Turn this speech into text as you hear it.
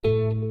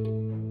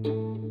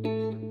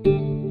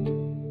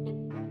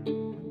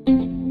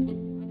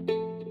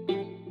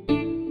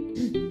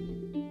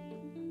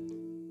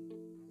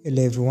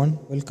everyone,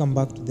 welcome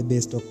back to the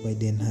Base Talk by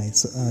Den High.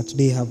 So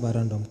today I have a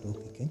random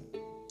topic.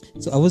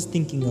 So I was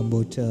thinking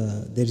about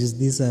there is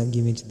this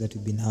argument that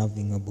we've been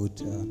having about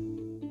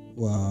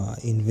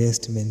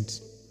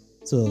investment.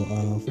 So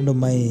a friend of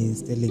mine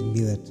is telling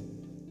me that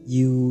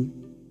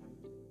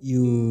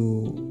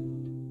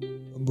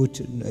but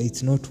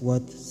it's not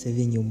worth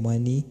saving your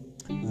money.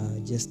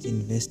 Just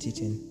invest it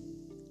in.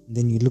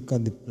 Then you look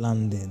at the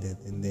plan,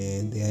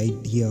 the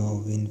idea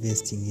of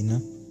investing.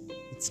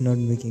 It's not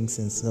making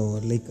sense. So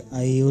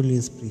I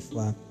always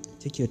prefer,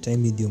 take your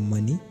time with your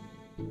money,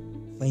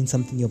 find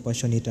something you're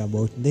passionate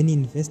about, then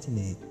invest in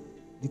it.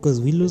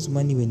 Because we lose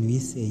money when we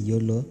say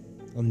YOLO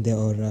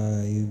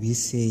we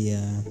say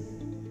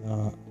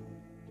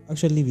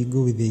actually we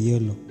go with the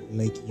YOLO,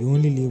 like you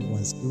only live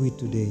once, do it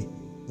today,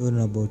 don't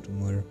know about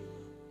tomorrow.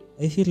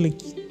 I feel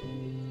like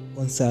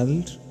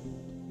consult,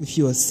 if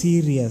you are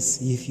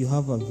serious, if you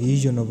have a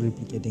vision of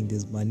replicating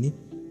this money,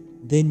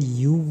 then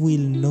you will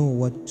know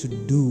what to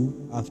do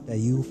after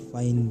you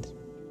find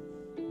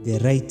the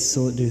right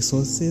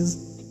resources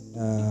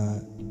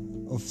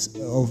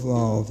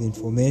of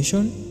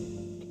information,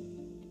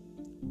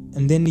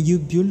 and then you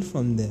build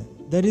from there.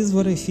 That is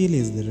what I feel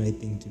is the right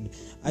thing to do.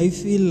 I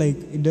feel like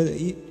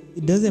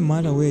it doesn't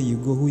matter where you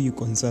go, who you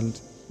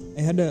consult.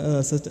 I had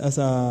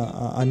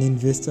an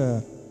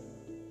investor.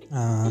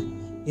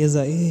 He's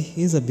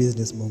a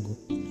business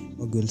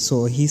mogul.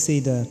 So he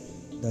said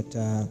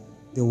that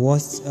the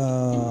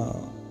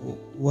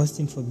worst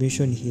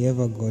information he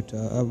ever got,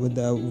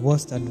 the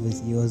worst advice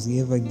he was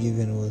ever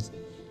given was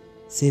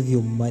save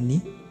your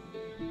money,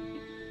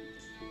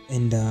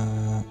 and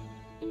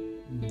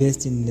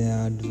best in the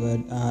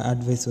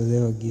advice was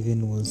ever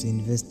given was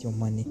invest your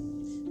money.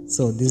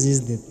 So this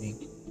is the thing.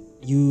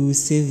 You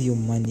save your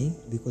money,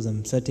 because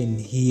I'm certain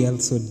he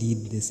also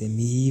did the same.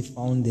 He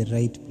found the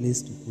right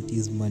place to put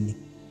his money.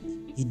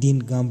 He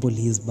didn't gamble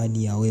his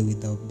money away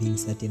without being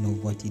certain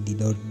of what he did,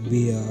 or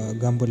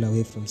gamble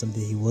away from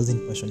something he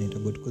wasn't passionate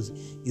about. Because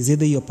it's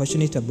either you're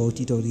passionate about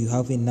it or you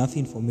have enough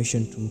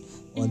information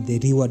on the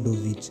reward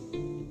of it.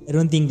 I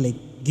don't think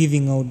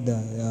giving out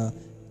the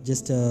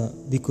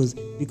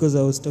because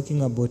I was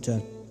talking about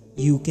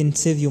you can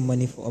save your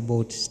money for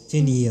about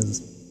 10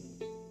 years,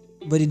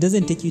 but it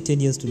doesn't take you 10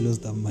 years to lose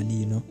that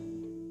money.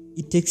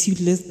 It takes you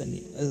less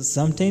than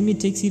sometimes it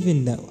takes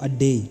even a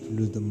day to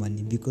lose the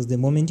money, because the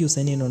moment you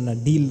sign in on a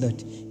deal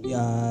that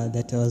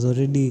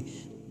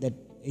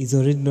is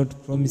already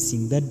not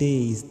promising, that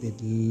day is the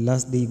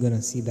last day you're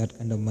gonna see that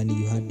kind of money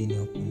you had in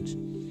your account.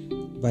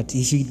 But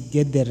if you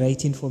get the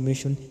right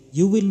information,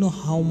 you will know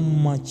how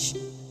much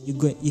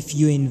if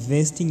you're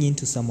investing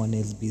into someone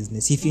else's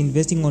business. If you're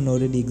investing on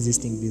already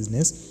existing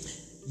business,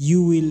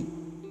 you will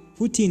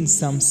put in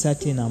some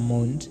certain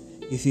amount.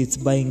 If it's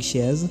buying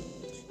shares,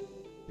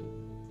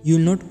 you'll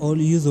not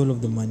use all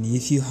of the money.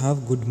 If you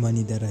have good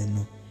money, that I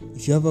know,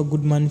 if you have a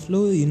good money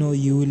flow, you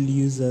will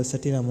use a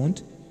certain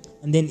amount.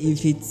 And then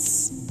if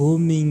it's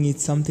booming,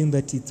 it's something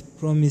that it's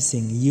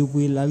promising, you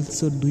will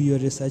also do your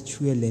research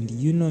well,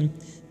 and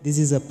this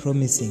is a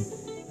promising,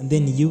 and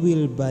then you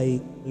will buy.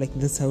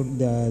 That's how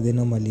they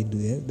normally do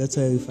it. That's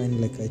why we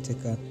find I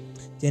take a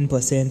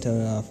 10%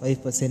 or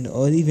 5%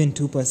 or even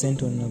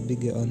 2%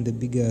 on the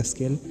bigger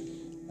scale,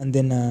 and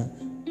then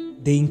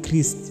they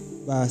increased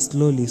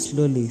slowly,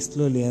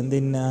 and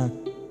then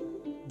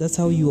that's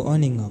how you're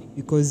earning up,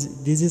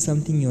 because this is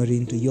something you're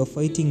into. You're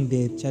fighting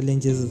the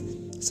challenges,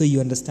 so you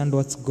understand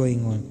what's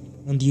going on,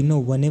 and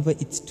whenever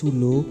it's too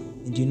low,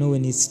 and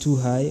when it's too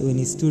high, when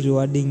it's too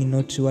rewarding,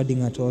 not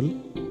rewarding at all.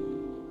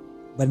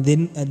 But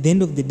then at the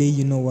end of the day,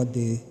 you know what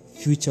the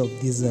future of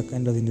this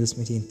kind of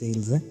investment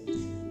entails.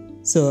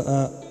 So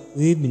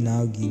we've been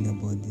arguing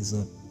about this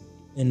one,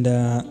 and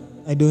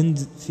I don't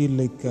feel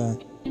like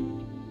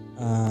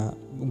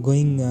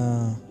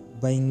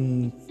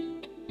buying.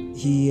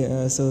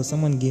 So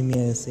someone gave me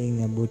a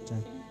saying about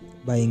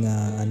buying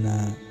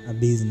a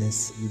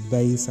business. You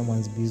buy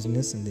someone's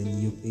business, and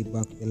then you pay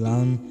back the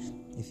loan.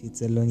 If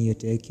it's a loan you're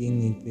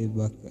taking, you pay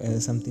back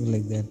something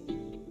like that.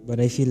 But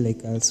I feel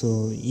like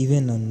also,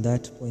 even on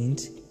that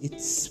point,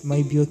 it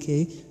might be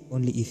okay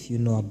only if you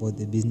know about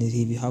the business,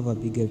 if you have a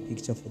bigger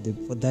picture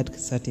for that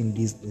certain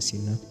business,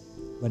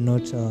 but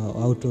not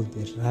out of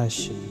the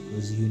rush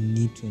because you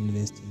need to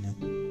invest,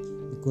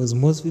 because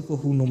most people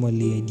who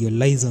normally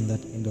idealize on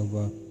that kind of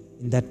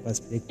in that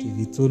perspective,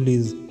 it's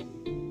always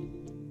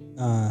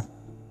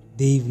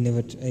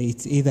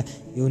it's either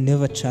you've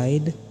never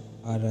tried,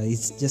 or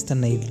it's just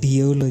an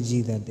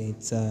ideology that they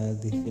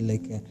feel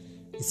like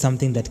it's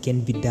something that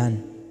can be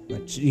done.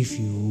 But if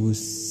you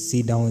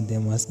sit down with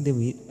them, ask them,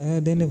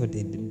 they never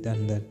done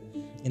that.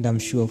 And I'm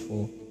sure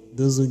for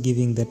those who are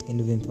giving that kind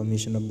of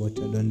information about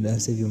don't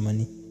save your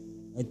money,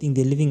 I think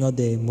they're leaving out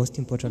the most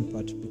important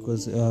part,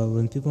 because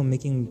when people are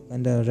making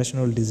kind of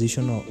rational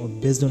decision or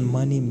based on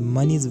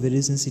money is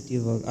very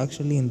sensitive.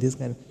 Actually, in this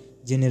kind of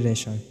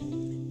generation,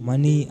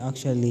 money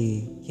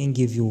actually can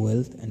give you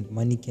wealth, and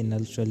money can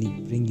actually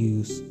bring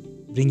you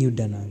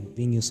down and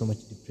bring you so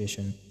much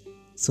depression.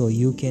 So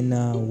you can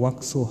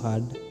work so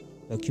hard to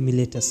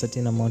accumulate a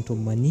certain amount of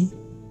money,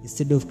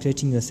 instead of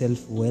creating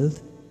yourself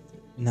wealth,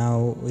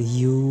 now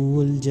you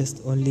will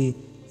just only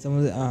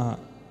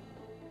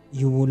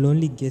you will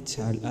only get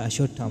a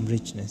short-term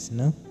richness,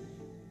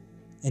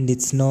 and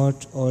it's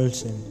not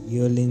awesome.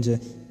 You'll enjoy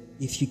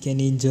if you can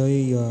enjoy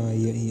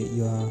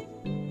your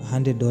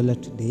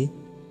 $100 today,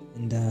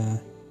 and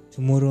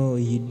tomorrow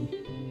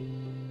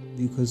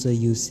because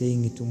you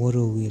saying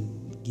tomorrow will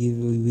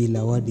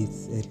award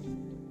itself.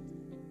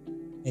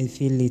 I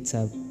feel it's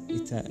a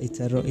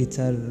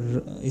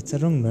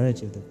wrong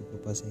narrative that people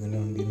are passing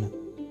around,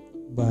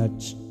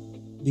 But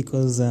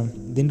because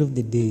at the end of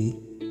the day,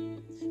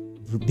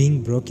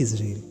 being broke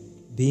is real.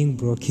 Being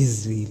broke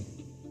is real.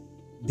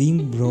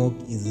 Being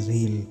broke is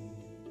real,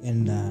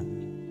 and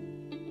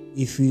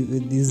if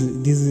these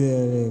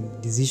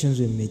decisions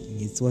we're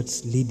making, it's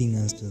what's leading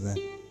us to that.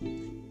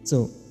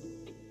 So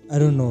I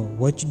don't know.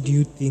 What do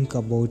you think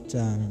about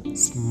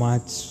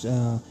smart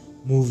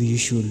move you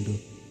should do?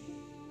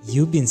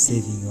 You've been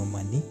saving your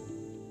money,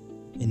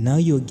 and now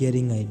you're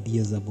getting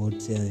ideas about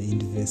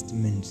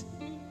investment.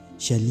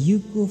 Shall you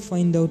go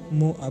find out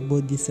more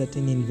about this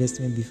certain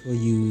investment before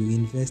you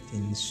invest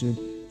in?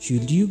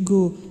 Should you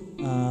go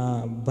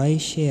buy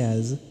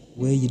shares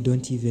where you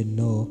don't even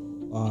know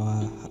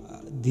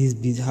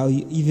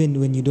even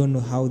when you don't know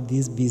how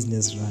this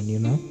business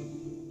run,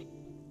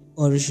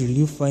 Or should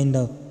you find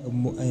out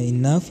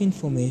enough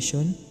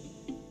information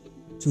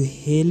to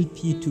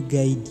help you, to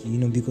guide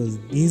you, because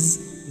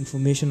this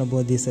information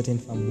about this certain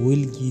firm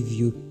will give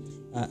you,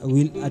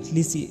 will at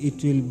least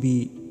it will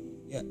be,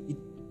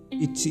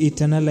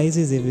 it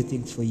analyzes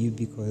everything for you,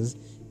 because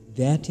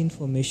that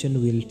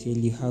information will tell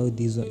you how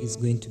this is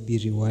going to be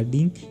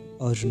rewarding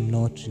or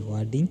not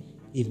rewarding.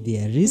 If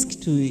there are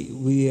risks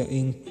we are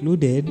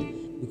included,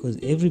 because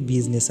every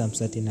business I'm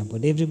certain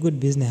about, every good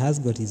business has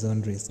got its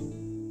own risk.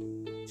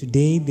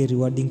 Today the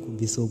rewarding could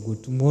be so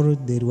good, tomorrow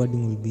the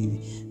rewarding will be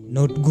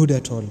not good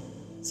at all.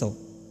 So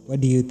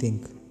what do you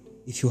think?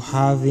 If you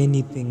have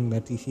anything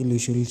that you feel you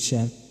should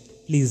share,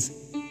 please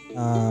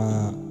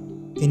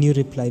can you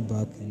reply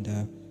back? And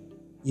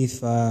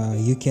if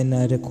you can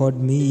record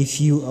me,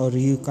 if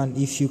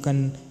you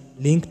can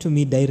link to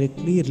me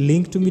directly,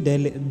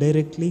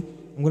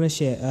 I'm gonna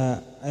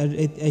share.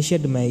 I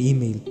shared my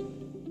email.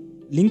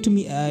 Link to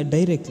me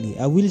directly.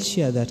 I will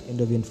share that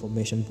kind of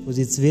information because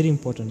it's very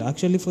important.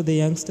 Actually, for the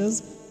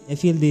youngsters, I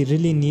feel they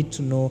really need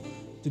to know,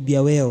 to be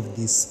aware of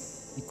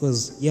this,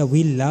 because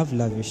we love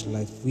lavish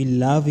life. We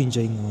love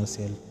enjoying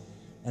ourselves,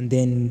 and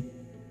then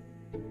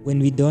when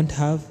we don't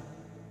have,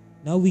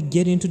 now we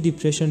get into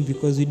depression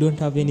because we don't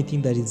have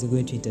anything that is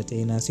going to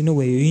entertain us.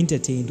 Where you're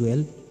entertained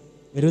well,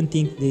 I don't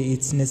think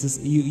it's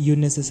necessary. You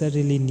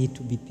necessarily need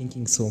to be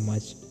thinking so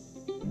much.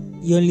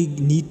 You only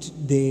need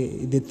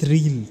the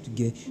thrill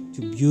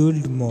to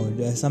build more,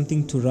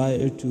 something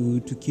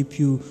to keep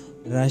you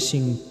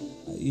rushing,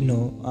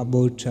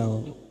 about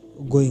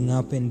going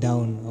up and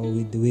down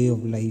with the way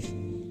of life.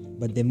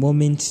 But the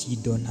moment you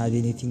don't have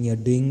anything, you're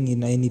doing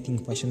anything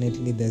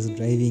passionately that's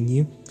driving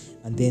you,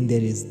 and then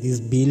there is these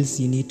bills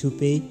you need to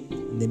pay,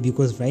 and then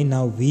because right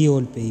now we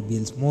all pay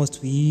bills,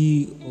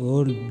 we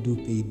all do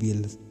pay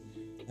bills,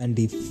 and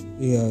if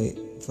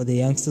for the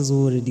youngsters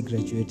who already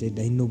graduated,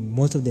 I know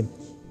most of them,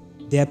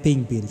 they are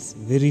paying bills.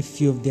 Very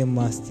few of them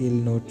are still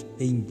not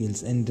paying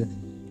bills, and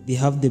they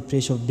have the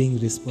pressure of being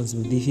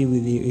responsible. They feel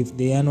if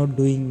they are not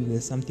doing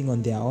something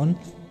on their own,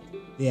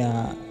 they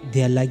are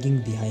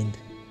lagging behind.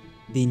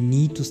 They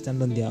need to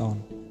stand on their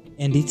own,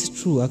 and it's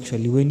true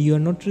actually. When you are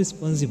not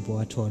responsible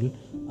at all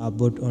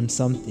on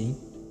something,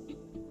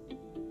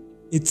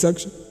 it's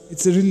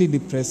really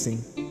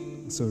depressing.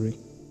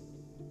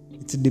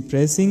 It's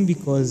depressing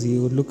because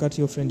you look at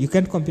your friend. You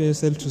can't compare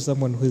yourself to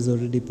someone who is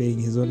already paying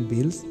his own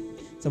bills,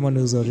 someone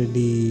who's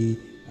already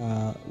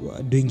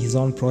doing his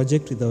own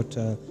project without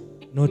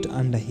not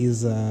under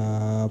his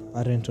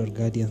parent or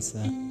guardian's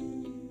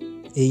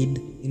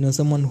aid.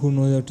 Someone who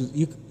knows how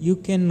to. You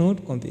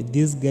cannot compare.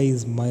 This guy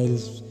is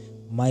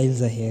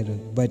miles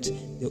ahead, but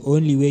the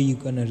only way you're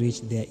gonna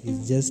reach there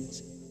is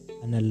just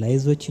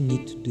analyze what you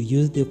need to do.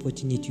 Use the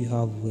opportunity you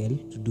have well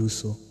to do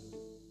so.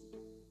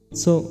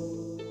 So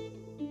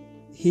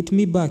hit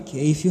me back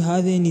if you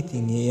have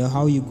anything,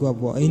 how you go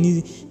about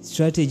any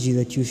strategy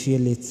that you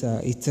feel it's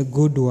a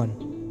good one.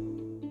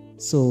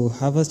 So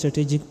have a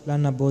strategic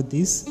plan about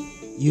this.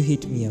 You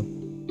hit me up.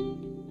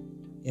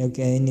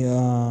 Okay, and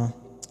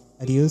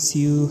adios.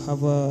 You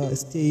have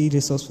stay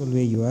resourceful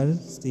where you are.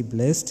 Stay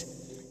blessed,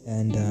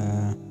 and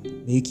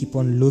may you keep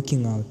on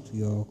looking out to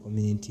your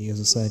community, your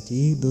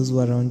society, those who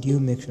are around you.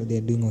 Make sure they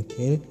are doing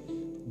okay,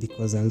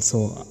 because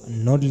also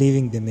not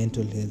leaving the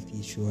mental health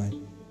issue.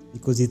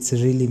 Because it's a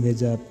really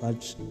major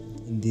part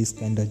in this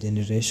kind of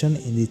generation,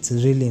 and it's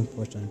really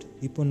important.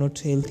 People not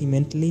healthy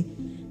mentally,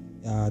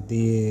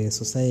 the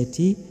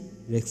society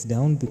breaks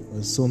down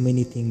because so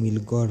many things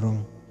will go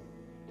wrong.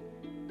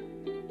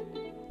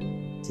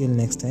 Till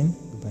next time.